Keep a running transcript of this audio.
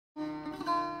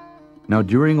Now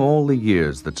during all the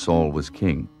years that Saul was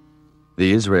king,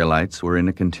 the Israelites were in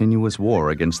a continuous war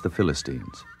against the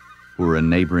Philistines, who were a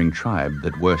neighboring tribe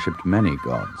that worshipped many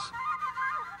gods.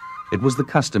 It was the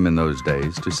custom in those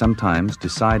days to sometimes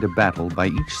decide a battle by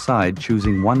each side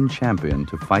choosing one champion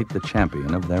to fight the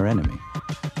champion of their enemy.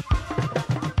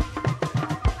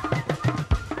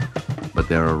 But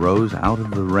there arose out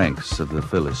of the ranks of the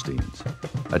Philistines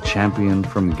a champion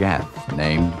from Gath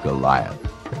named Goliath.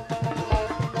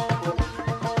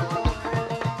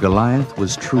 Goliath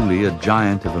was truly a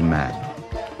giant of a man,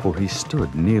 for he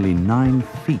stood nearly 9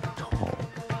 feet tall,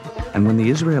 and when the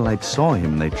Israelites saw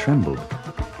him, they trembled.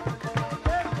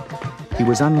 He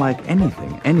was unlike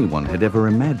anything anyone had ever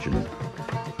imagined.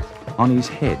 On his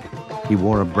head, he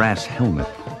wore a brass helmet,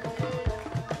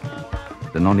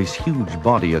 and on his huge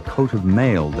body a coat of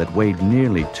mail that weighed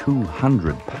nearly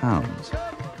 200 pounds.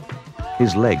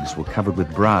 His legs were covered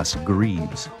with brass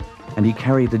greaves, and he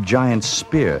carried a giant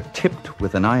spear tipped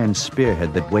with an iron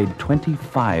spearhead that weighed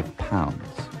 25 pounds.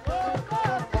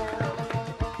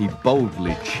 He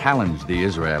boldly challenged the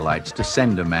Israelites to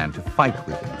send a man to fight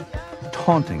with him,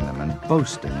 taunting them and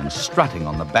boasting and strutting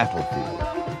on the battlefield.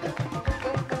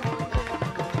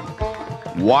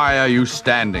 "Why are you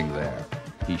standing there?"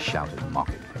 he shouted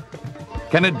mockingly.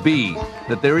 "Can it be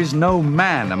that there is no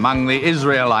man among the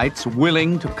Israelites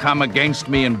willing to come against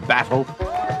me in battle?"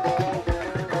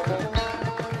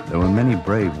 There were many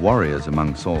brave warriors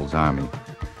among Saul's army,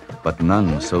 but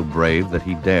none so brave that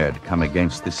he dared come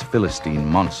against this Philistine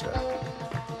monster.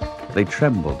 They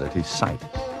trembled at his sight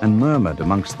and murmured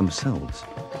amongst themselves,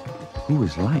 "Who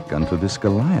is like unto this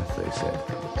Goliath," they said,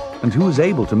 "and who is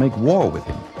able to make war with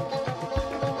him?"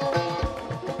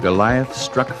 Goliath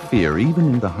struck fear even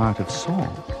in the heart of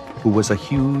Saul, who was a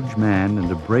huge man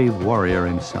and a brave warrior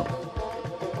himself.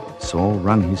 Saul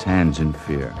wrung his hands in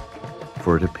fear,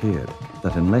 for it appeared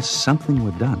that unless something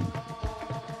were done,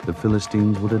 the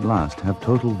Philistines would at last have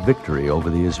total victory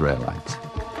over the Israelites.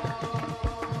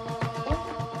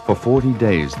 For 40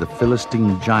 days the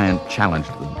Philistine giant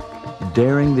challenged them,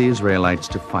 daring the Israelites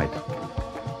to fight.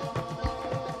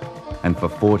 And for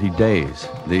 40 days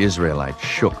the Israelites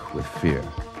shook with fear,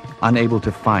 unable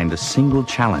to find a single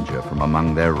challenger from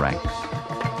among their ranks.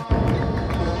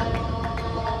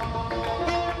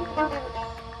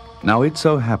 Now it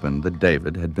so happened that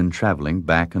David had been traveling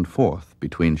back and forth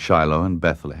between Shiloh and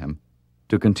Bethlehem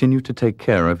to continue to take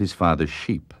care of his father's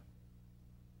sheep.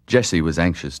 Jesse was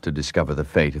anxious to discover the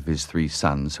fate of his 3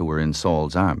 sons who were in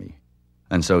Saul's army,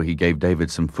 and so he gave David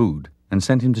some food and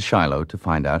sent him to Shiloh to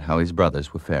find out how his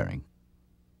brothers were faring.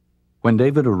 When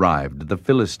David arrived, the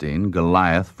Philistine,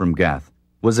 Goliath from Gath,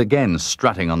 was again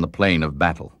strutting on the plain of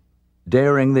battle,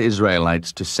 daring the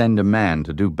Israelites to send a man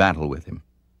to do battle with him.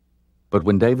 But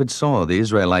when David saw the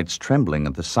Israelites trembling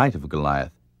at the sight of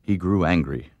Goliath, he grew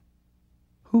angry.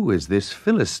 "Who is this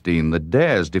Philistine that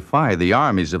dares defy the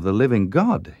armies of the living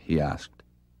God?" he asked.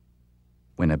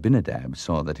 When Abinadab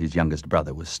saw that his youngest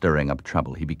brother was stirring up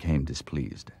trouble, he became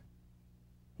displeased.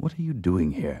 "What are you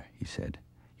doing here?" he said.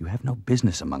 "You have no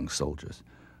business among soldiers.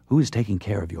 Who is taking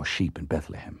care of your sheep in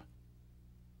Bethlehem?"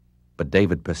 But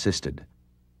David persisted.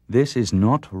 "This is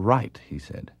not right," he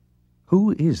said.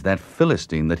 "Who is that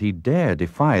Philistine that he dare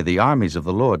defy the armies of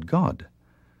the Lord God?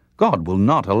 God will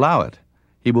not allow it.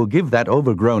 He will give that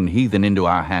overgrown heathen into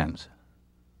our hands."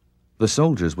 The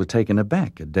soldiers were taken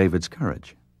aback at David's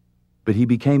courage, but he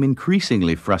became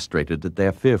increasingly frustrated at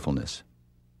their fearfulness.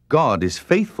 "God is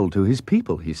faithful to his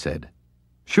people," he said.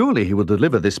 "Surely he will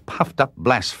deliver this puffed-up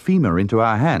blasphemer into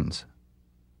our hands."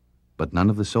 But none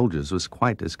of the soldiers was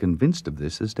quite as convinced of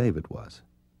this as David was.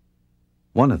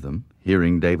 One of them,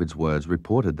 hearing David's words,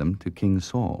 reported them to King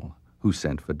Saul, who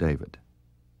sent for David.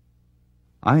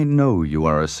 "I know you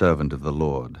are a servant of the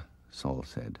Lord," Saul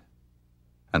said,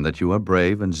 "and that you are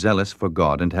brave and zealous for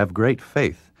God and have great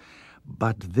faith.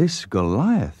 But this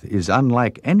Goliath is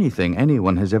unlike anything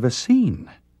anyone has ever seen."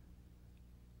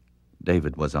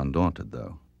 David was undaunted,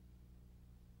 though.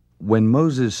 "When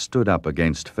Moses stood up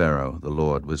against Pharaoh, the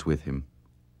Lord was with him,"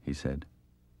 he said.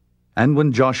 "And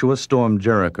when Joshua stormed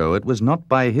Jericho, it was not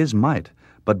by his might,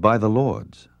 but by the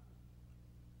Lord's.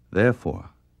 Therefore,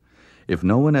 if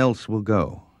no one else will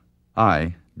go,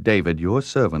 I, David, your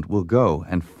servant, will go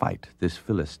and fight this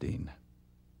Philistine."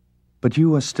 "But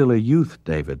you are still a youth,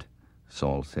 David,"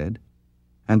 Saul said,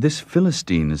 "and this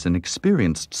Philistine is an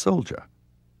experienced soldier.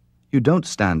 You don't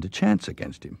stand a chance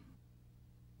against him."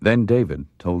 Then David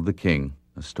told the king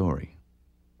a story.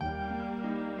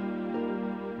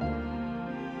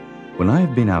 "When I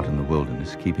have been out in the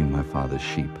wilderness keeping my father's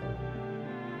sheep,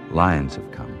 lions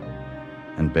have come,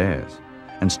 and bears,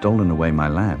 and stolen away my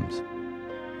lambs.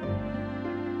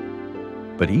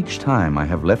 But each time I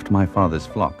have left my father's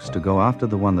flocks to go after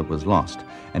the one that was lost,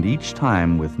 and each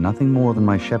time with nothing more than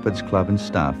my shepherd's club and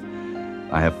staff,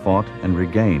 I have fought and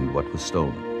regained what was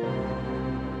stolen.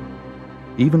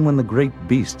 Even when the great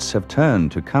beasts have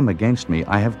turned to come against me,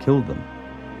 I have killed them.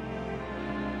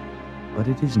 But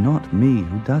it is not me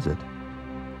who does it,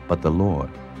 but the Lord.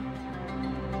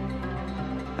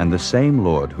 And the same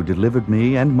Lord who delivered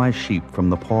me and my sheep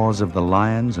from the paws of the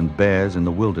lions and bears in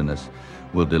the wilderness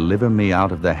will deliver me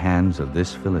out of the hands of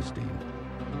this Philistine.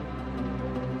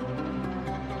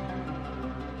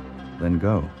 Then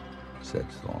go, said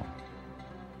Saul,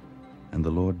 and the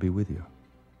Lord be with you.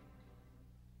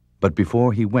 But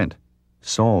before he went,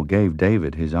 Saul gave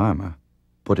David his armor,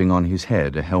 putting on his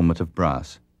head a helmet of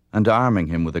brass, and arming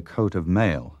him with a coat of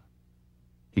mail.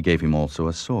 He gave him also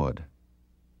a sword.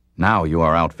 Now you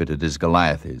are outfitted as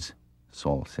Goliath is,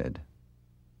 Saul said.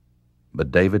 But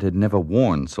David had never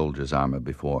worn soldier's armor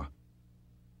before.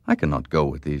 I cannot go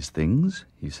with these things,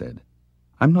 he said.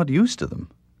 I'm not used to them.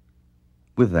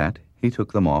 With that, he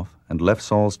took them off and left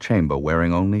Saul's chamber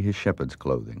wearing only his shepherd's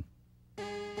clothing.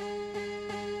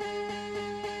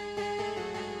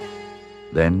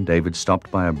 Then David stopped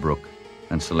by a brook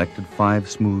and selected 5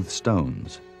 smooth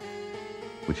stones,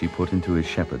 which he put into his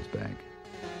shepherd's bag.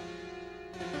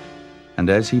 And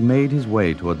as he made his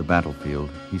way toward the battlefield,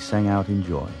 he sang out in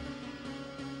joy,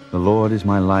 "The Lord is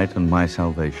my light and my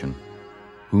salvation.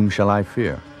 Whom shall I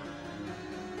fear?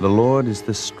 The Lord is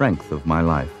the strength of my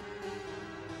life.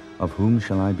 Of whom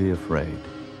shall I be afraid?"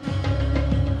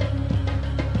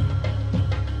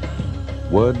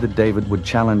 Word that David would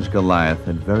challenge Goliath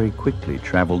had very quickly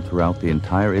traveled throughout the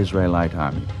entire Israelite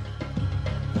army.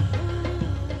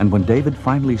 And when David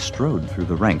finally strode through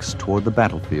the ranks toward the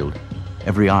battlefield,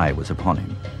 every eye was upon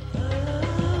him.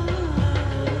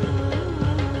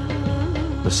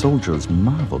 The soldiers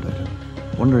marveled at him,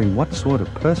 wondering what sort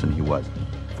of person he was,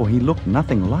 for he looked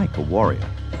nothing like a warrior,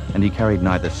 and he carried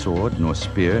neither sword, nor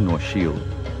spear, nor shield,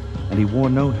 and he wore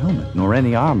no helmet, nor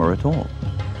any armor at all.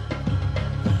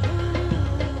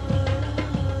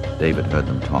 David heard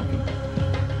them talking,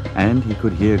 and he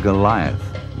could hear Goliath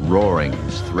roaring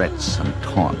his threats and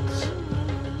taunts.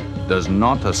 "Does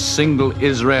not a single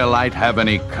Israelite have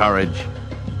any courage?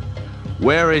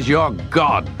 Where is your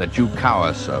God that you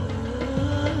cower so?"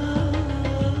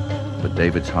 But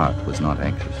David's heart was not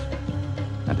anxious,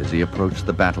 and as he approached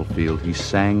the battlefield, he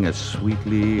sang as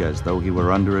sweetly as though he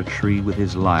were under a tree with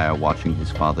his lyre watching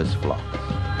his father's flocks.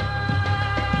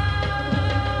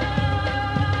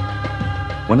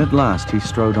 When at last he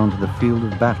strode onto the field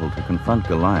of battle to confront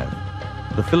Goliath,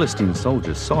 the Philistine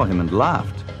soldiers saw him and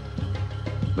laughed.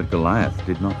 But Goliath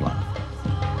did not laugh.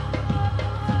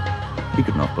 He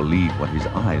could not believe what his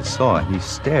eyes saw, and he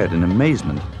stared in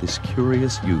amazement at this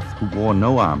curious youth who wore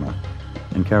no armor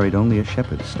and carried only a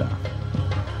shepherd's staff.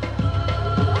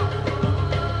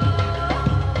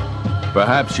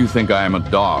 "Perhaps you think I am a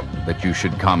dog, that you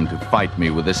should come to fight me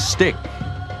with a stick,"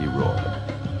 he roared.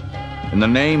 "In the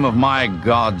name of my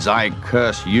gods, I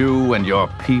curse you and your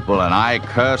people, and I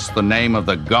curse the name of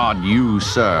the God you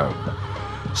serve.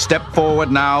 Step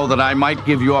forward now, that I might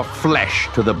give your flesh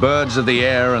to the birds of the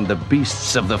air and the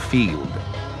beasts of the field."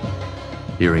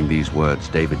 Hearing these words,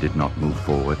 David did not move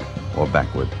forward or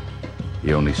backward.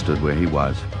 He only stood where he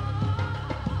was.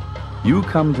 "You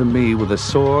come to me with a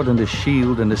sword and a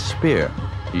shield and a spear,"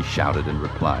 he shouted in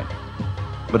reply.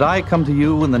 "But I come to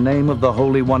you in the name of the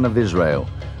Holy One of Israel,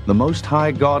 the Most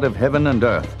High God of heaven and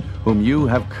earth, whom you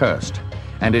have cursed.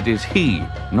 And it is he,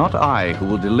 not I, who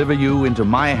will deliver you into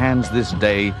my hands this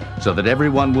day, so that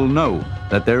everyone will know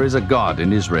that there is a God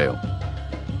in Israel."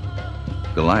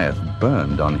 Goliath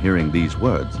burned on hearing these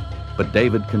words, but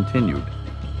David continued,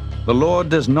 "The Lord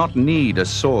does not need a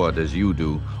sword as you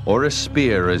do, or a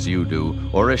spear as you do,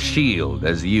 or a shield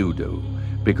as you do,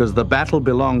 because the battle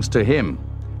belongs to him,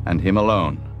 and him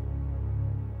alone."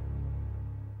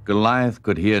 Goliath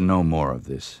could hear no more of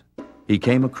this. He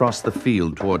came across the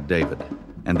field toward David,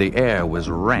 and the air was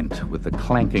rent with the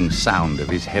clanking sound of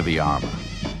his heavy armor.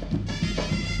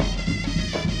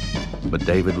 But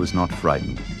David was not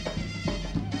frightened.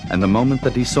 And the moment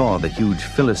that he saw the huge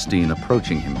Philistine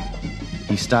approaching him,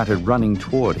 he started running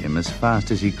toward him as fast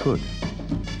as he could.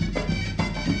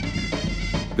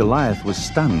 Goliath was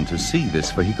stunned to see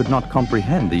this, for he could not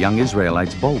comprehend the young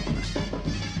Israelite's boldness.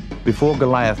 Before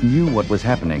Goliath knew what was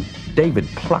happening, David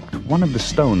plucked one of the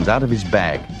stones out of his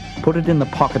bag, put it in the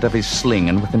pocket of his sling,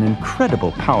 and with an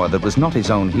incredible power that was not his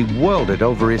own, he whirled it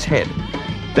over his head.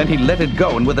 Then he let it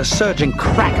go, and with a surging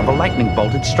crack of a lightning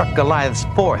bolt, it struck Goliath's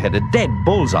forehead, a dead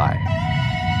bullseye.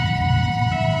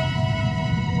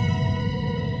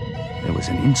 There was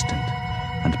an instant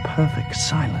and perfect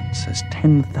silence as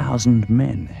 10,000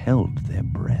 men held their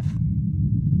breath.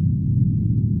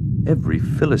 Every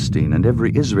Philistine and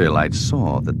every Israelite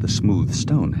saw that the smooth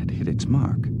stone had hit its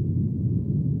mark.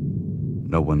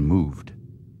 No one moved.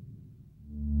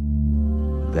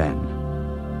 Then,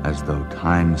 as though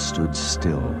time stood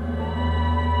still,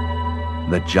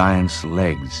 the giant's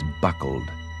legs buckled,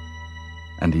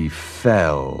 and he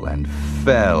fell and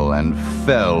fell and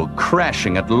fell,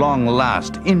 crashing at long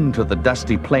last into the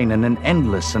dusty plain in an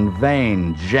endless and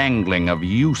vain jangling of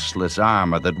useless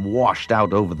armor that washed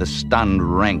out over the stunned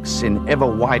ranks in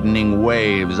ever-widening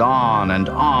waves, on and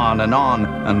on and on,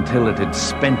 until it had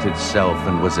spent itself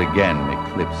and was again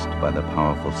eclipsed by the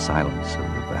powerful silence of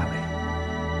the valley.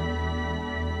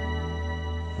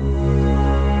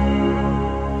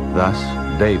 Thus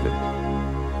David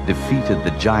defeated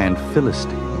the giant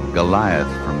Philistine, Goliath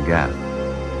from Gath.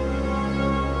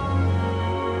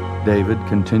 David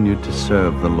continued to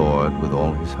serve the Lord with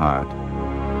all his heart.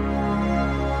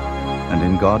 And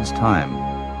in God's time,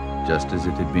 just as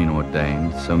it had been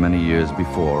ordained so many years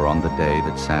before on the day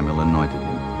that Samuel anointed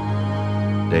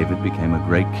him, David became a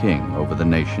great king over the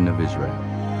nation of Israel.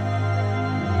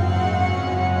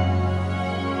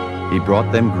 He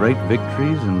brought them great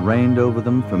victories and reigned over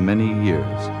them for many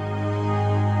years.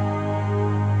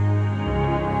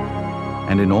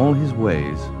 And in all his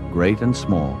ways, great and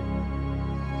small,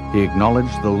 he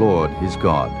acknowledged the Lord his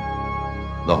God,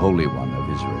 the Holy One of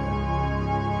Israel.